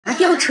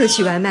吊车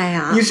取外卖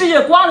呀？你直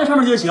接挂在上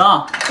面就行，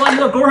挂这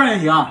个钩上就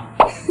行。啊，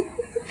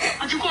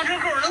就挂这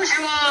钩能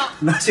行吗？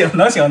能行，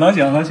能行，能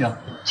行，能行。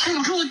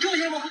清楚掉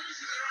下来吗？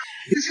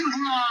清楚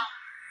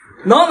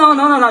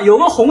能，了。有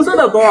个红色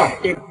的钩，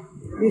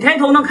你抬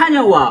头能看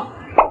见我。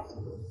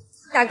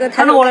大哥，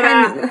看到我了没？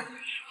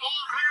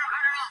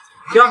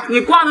行，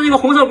你挂在那个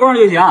红色钩上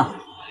就行。啊，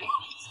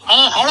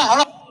好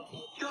了，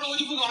掉了我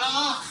就不管了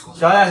啊。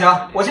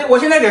行，我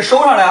现在给收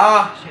上来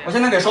啊，我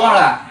现在给收上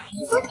来。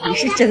你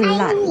是真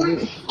懒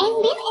你。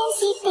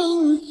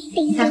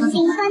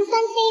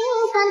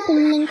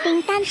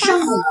上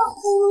午。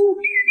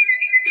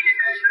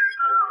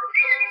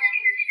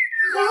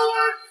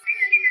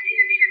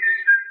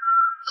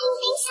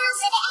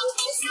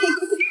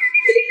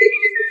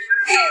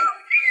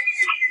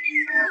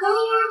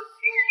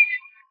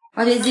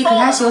挖掘机可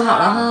它修好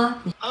了哈。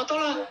啊，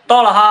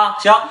到了哈，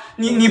行，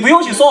你不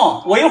用去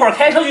送，我一会儿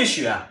开车去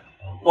取，啊，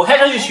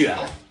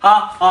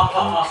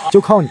好，就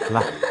靠你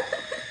了。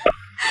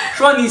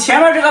说你前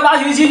面这个挖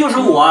掘机就是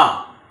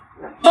我，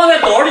放在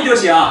斗里就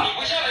行。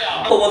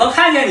我能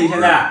看见你现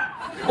在，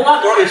我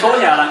把斗给收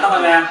起来了，看到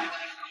没？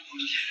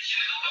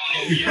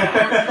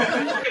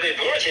这得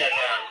多少钱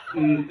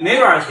呢？没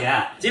多少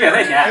钱，几百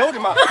块钱。哎呦我的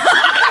妈！几百块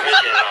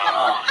钱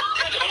啊？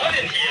这怎么坐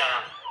电梯啊？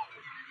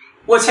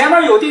我前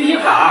面有电梯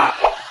卡，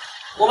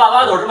我把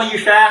挖斗这么一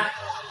扇，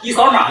一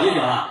扫码就行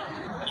了。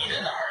你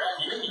在哪儿啊？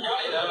你家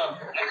里的，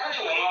能看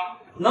见我吗？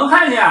能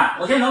看见，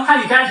我现在能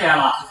看你站起来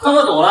了。那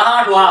我走了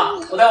哈，叔，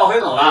我再往回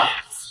走了。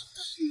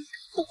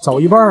走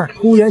一半，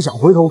突然想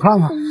回头看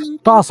看，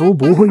大叔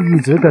不会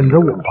一直跟着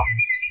我吧？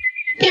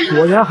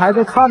果然还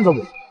在看着我，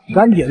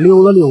赶紧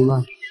溜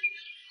了。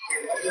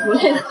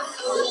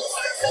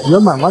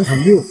圆满完成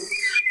就，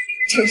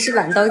真是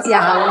懒到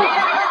家了。